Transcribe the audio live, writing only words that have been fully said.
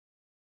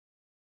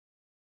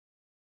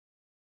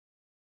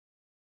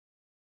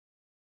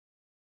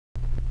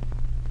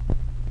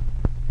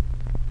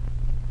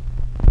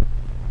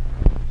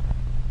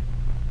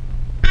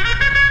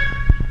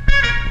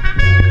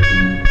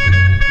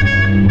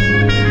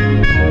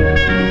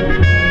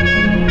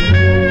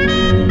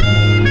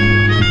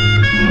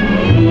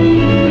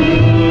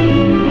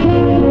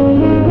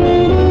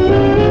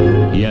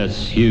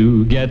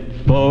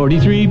get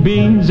 43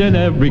 beans in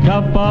every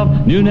cup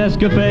of new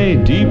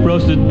Nescafe. Deep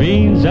roasted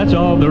beans, that's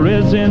all there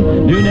is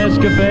in new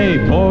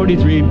Nescafe.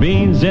 43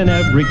 beans in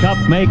every cup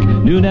make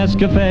new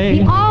Nescafe.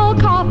 The all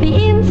coffee,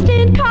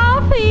 instant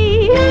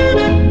coffee.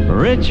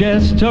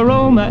 Richest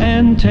aroma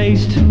and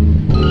taste.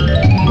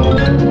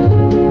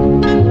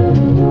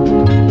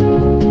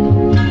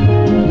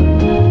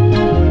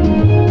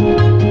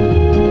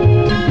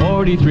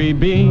 43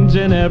 beans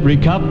in every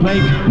cup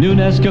make new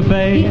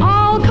Nescafe. The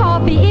all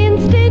coffee,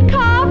 instant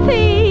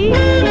coffee.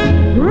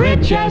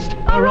 Richest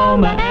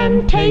aroma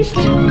and taste.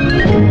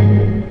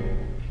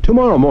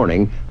 Tomorrow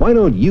morning, why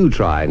don't you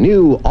try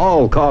new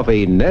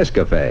all-coffee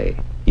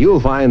Nescafe? You'll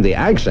find the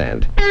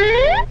accent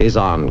is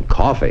on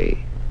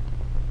coffee.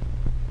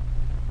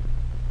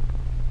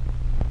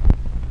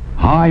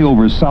 High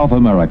over South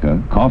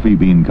America, coffee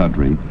bean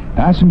country,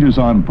 passengers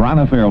on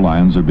Braniff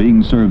Airlines are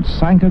being served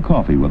Sanka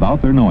coffee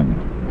without their knowing it.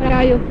 Where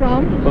are you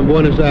from? From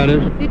Buenos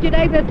Aires. Did you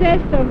like the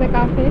taste of the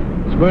coffee?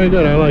 It's very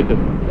good. I like it.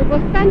 It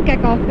was Sanka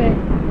coffee.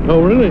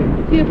 Oh, really?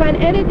 Do you find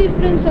any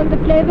difference on the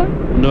flavor?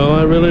 No,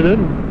 I really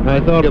didn't.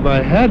 I thought if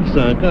I had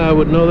Sanka, I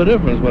would know the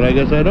difference, but I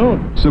guess I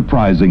don't.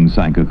 Surprising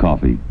Sanka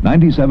coffee,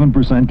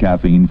 97%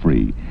 caffeine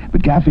free,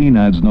 but caffeine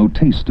adds no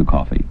taste to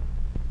coffee.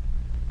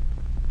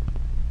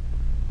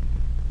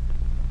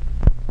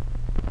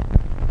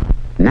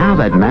 Now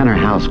that Manor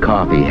House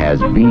coffee has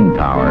bean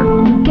power,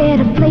 Get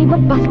a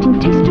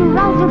flavor-busting, taste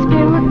arousing,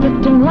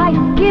 spirit-lifting,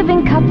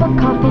 life-giving cup of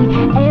coffee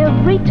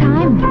every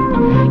time.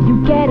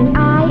 You get an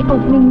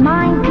eye-opening,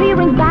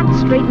 mind-clearing,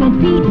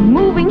 back-straightening,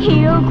 feet-moving,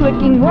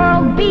 heel-clicking,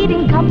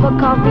 world-beating cup of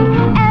coffee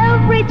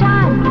every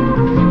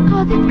time.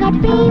 'Cause it's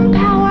got bean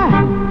power,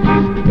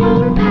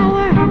 bean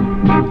power.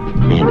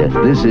 and if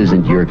this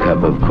isn't your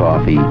cup of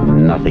coffee,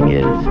 nothing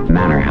is.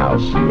 Manor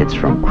House, it's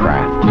from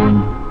Kraft.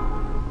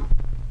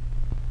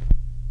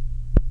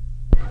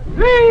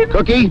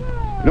 Cookie, you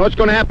know what's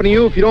going to happen to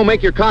you if you don't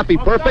make your coffee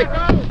perfect?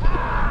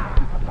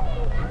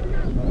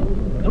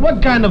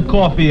 What kind of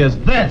coffee is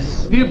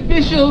this? The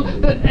official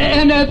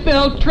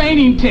NFL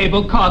training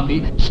table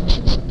coffee.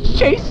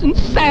 Jason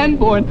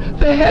Sanborn,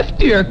 the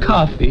heftier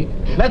coffee.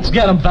 Let's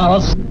get him,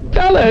 fellas.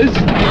 Fellas!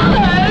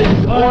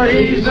 For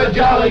he's a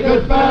jolly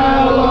good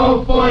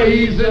fellow, for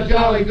he's a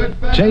jolly good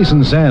fellow.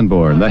 Jason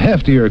Sanborn, the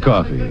heftier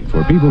coffee,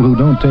 for people who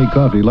don't take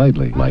coffee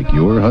lightly, like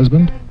your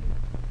husband.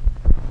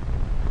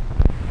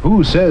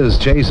 Who says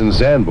Jason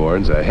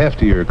Sanborn's a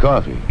heftier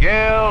coffee?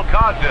 Gail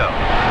Cogdell.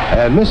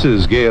 And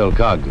Mrs. Gail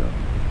Cogdell.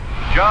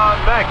 John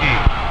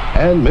Mackey.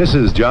 And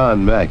Mrs.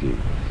 John Mackey.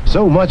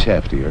 So much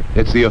heftier,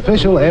 it's the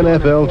official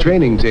NFL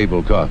training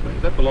table coffee.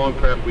 Is that the long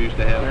crap we used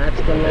to have?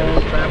 That's the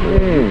long crap.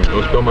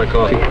 Go spill my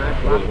coffee.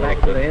 Back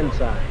to the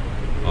inside.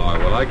 All right,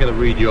 well, I gotta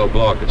read your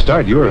block.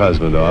 Start your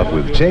husband off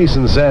with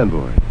Jason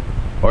Sanborn.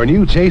 Or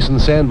new Jason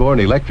Sanborn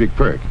Electric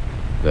Perk,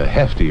 the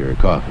heftier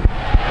coffee.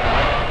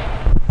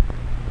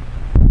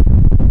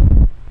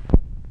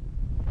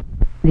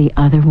 The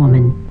other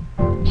woman.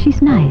 She's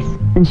nice,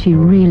 and she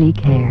really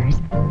cares.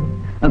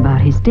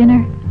 About his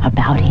dinner,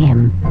 about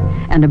him,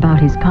 and about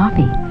his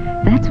coffee.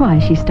 That's why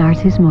she starts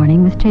his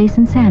morning with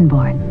Jason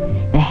Sanborn,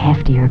 the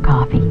heftier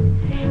coffee.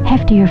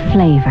 Heftier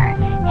flavor,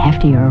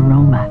 heftier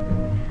aroma.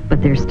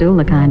 But there's still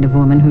the kind of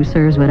woman who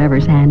serves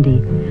whatever's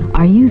handy.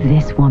 Are you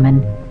this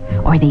woman,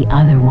 or the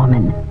other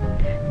woman?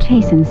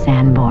 Jason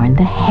Sanborn,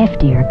 the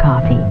heftier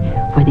coffee,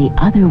 for the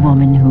other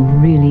woman who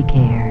really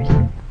cares.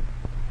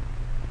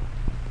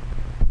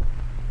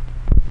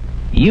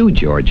 You,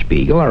 George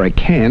Beagle, are a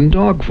canned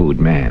dog food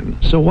man.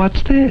 So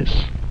what's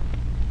this?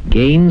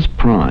 Gaines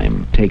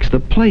Prime takes the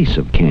place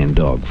of canned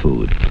dog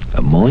food.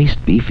 A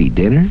moist, beefy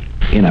dinner?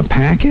 In a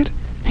packet?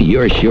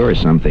 You're sure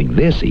something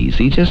this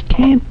easy just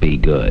can't be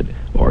good.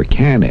 Or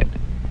can it?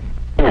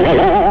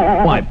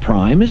 Why,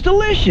 Prime is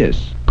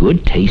delicious.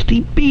 Good,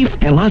 tasty beef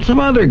and lots of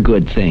other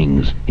good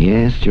things.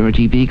 Yes,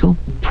 Georgie Beagle?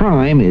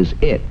 Prime is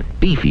it.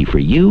 Beefy for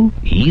you,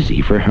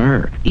 easy for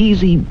her.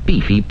 Easy,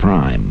 beefy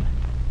Prime.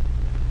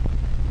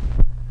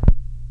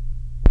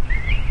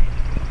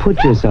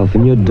 Put yourself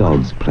in your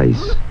dog's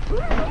place.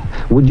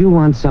 Would you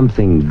want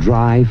something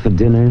dry for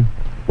dinner?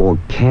 Or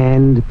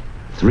canned,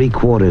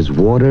 3/4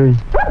 water?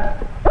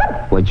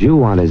 What you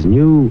want is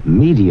new,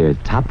 meatier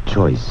top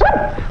choice.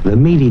 The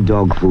meaty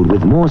dog food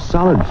with more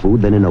solid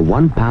food than in a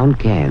 1-pound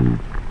can.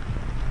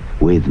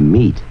 With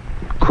meat,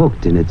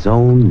 cooked in its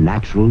own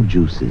natural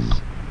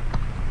juices.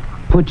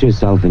 Put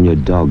yourself in your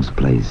dog's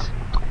place.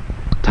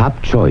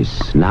 Top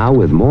choice, now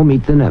with more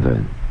meat than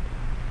ever.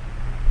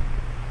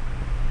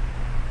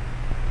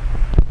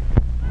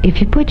 If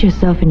you put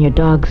yourself in your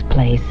dog's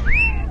place,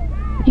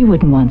 you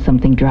wouldn't want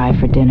something dry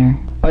for dinner,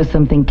 or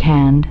something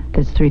canned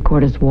that's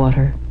 3/4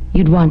 water.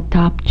 You'd want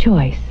top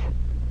choice.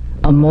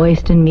 A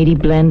moist and meaty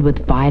blend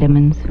with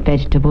vitamins,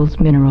 vegetables,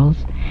 minerals,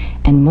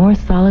 and more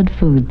solid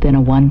food than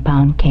a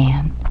 1-pound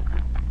can.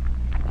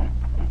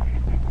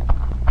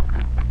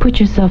 Put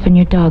yourself in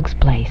your dog's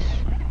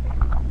place.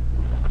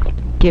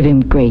 Give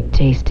him great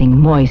tasting,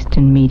 moist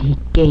and meaty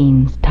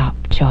Gaines top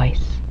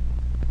choice.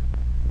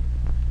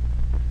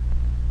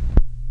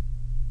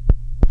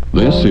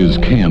 This is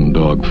canned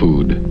dog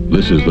food.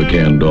 This is the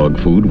canned dog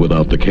food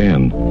without the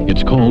can.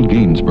 It's called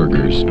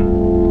Gainsburgers.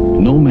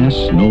 No mess,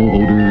 no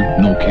odor,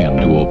 no can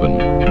to open.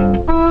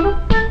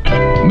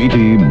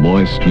 Meaty,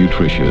 moist,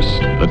 nutritious.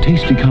 A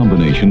tasty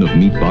combination of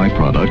meat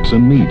byproducts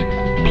and meat,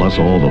 plus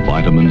all the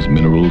vitamins,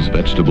 minerals,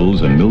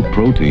 vegetables, and milk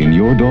protein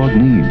your dog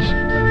needs.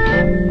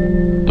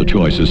 The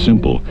choice is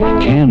simple.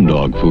 Canned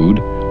dog food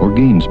or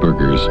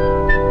Gainsburgers.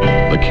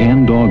 The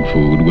canned dog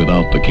food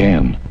without the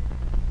can.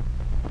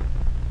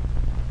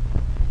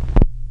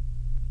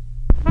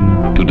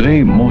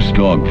 Today, most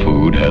dog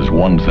food has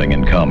one thing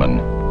in common,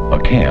 a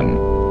can.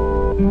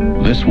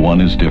 This one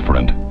is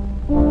different.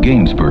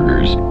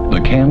 Gainsburgers, the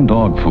canned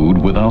dog food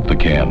without the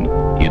can.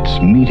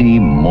 It's meaty,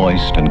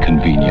 moist, and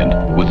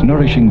convenient, with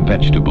nourishing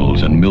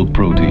vegetables and milk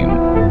protein.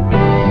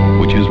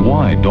 Which is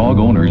why dog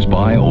owners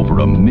buy over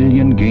 1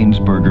 million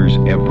Gainsburgers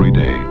every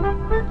day.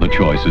 The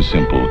choice is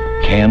simple,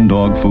 canned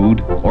dog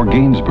food or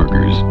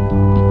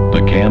Gainsburgers.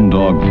 The canned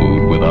dog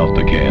food without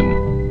the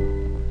can.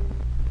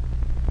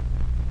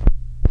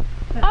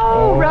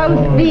 Oh,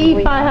 roast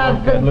beef, I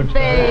have the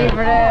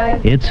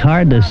favorite. It's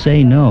hard to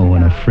say no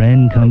when a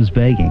friend comes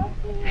begging.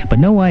 But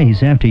know why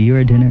he's after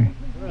your dinner?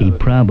 He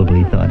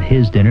probably thought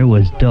his dinner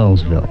was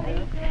Dullsville.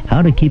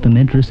 How to keep him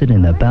interested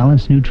in the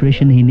balanced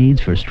nutrition he needs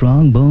for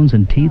strong bones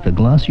and teeth, a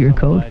glossier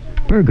coat?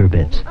 Burger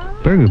Bits.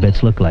 Burger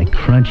Bits look like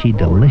crunchy,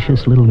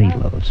 delicious little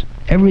meatloaves.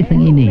 Everything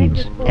he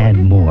needs,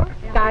 and more.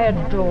 I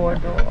adore.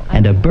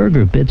 And a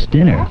Burger Bits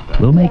dinner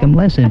will make him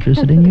less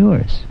interested in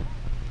yours.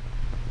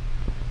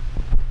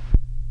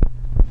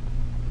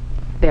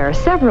 There are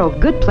several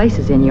good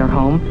places in your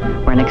home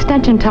where an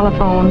extension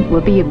telephone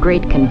will be of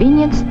great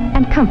convenience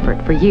and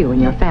comfort for you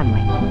and your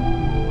family.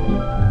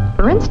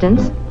 For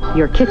instance,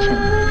 your kitchen.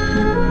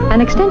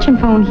 An extension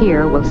phone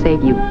here will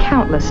save you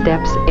countless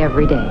steps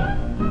every day.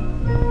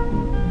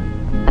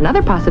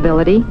 Another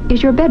possibility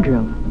is your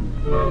bedroom.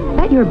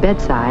 At your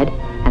bedside,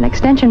 an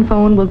extension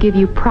phone will give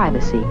you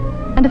privacy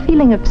and a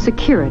feeling of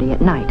security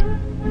at night.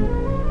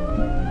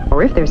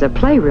 Or if there's a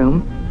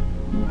playroom,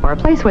 or a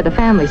place where the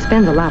family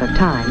spends a lot of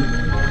time,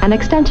 an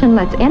extension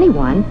lets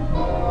anyone,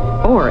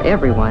 or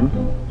everyone,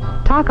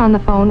 talk on the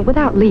phone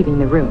without leaving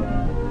the room.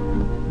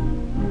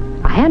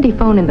 A handy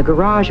phone in the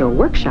garage or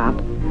workshop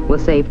will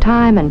save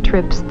time and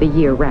trips the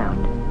year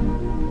round.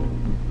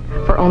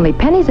 For only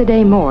pennies a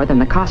day more than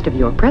the cost of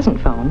your present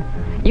phone,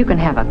 you can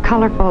have a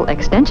colorful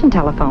extension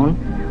telephone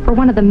for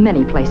one of the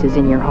many places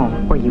in your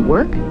home where you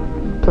work,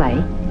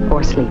 play,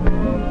 or sleep.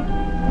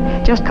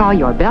 Just call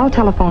your Bell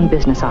Telephone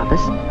business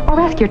office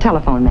or ask your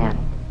telephone man.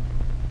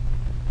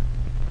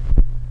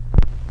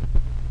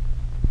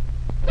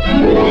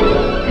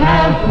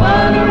 Have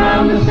fun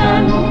around the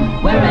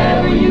sun,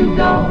 wherever you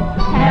go.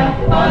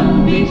 Have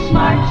fun, be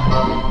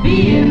smart,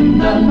 be in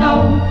the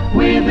know,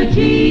 with a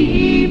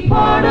GE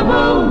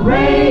portable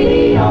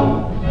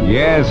radio.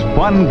 Yes,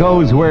 fun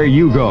goes where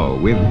you go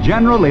with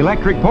General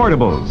Electric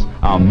Portables,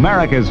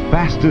 America's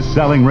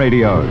fastest-selling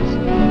radios.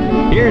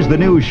 Here's the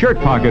new shirt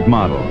pocket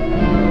model.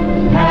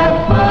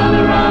 Have fun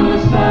around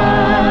the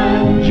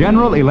sun.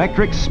 General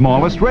Electric's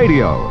smallest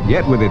radio,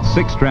 yet with its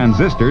 6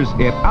 transistors,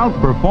 it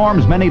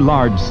outperforms many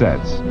large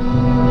sets.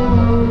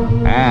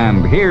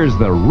 And here's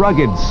the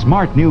rugged,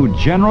 smart new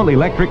General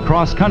Electric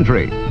Cross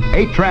Country.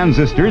 8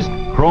 transistors,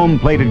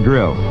 chrome-plated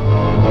grille.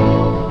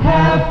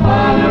 Have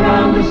fun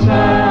around the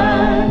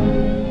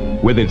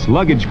sun. With its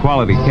luggage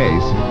quality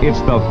case, it's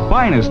the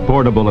finest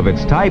portable of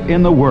its type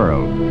in the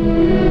world.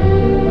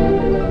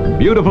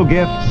 Beautiful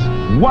gifts,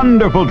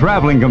 wonderful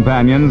traveling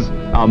companions,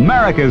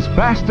 America's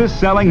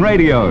fastest-selling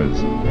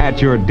radios.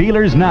 At your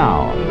dealers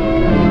now.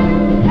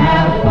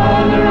 Have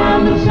fun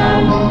around the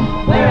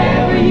sun, wherever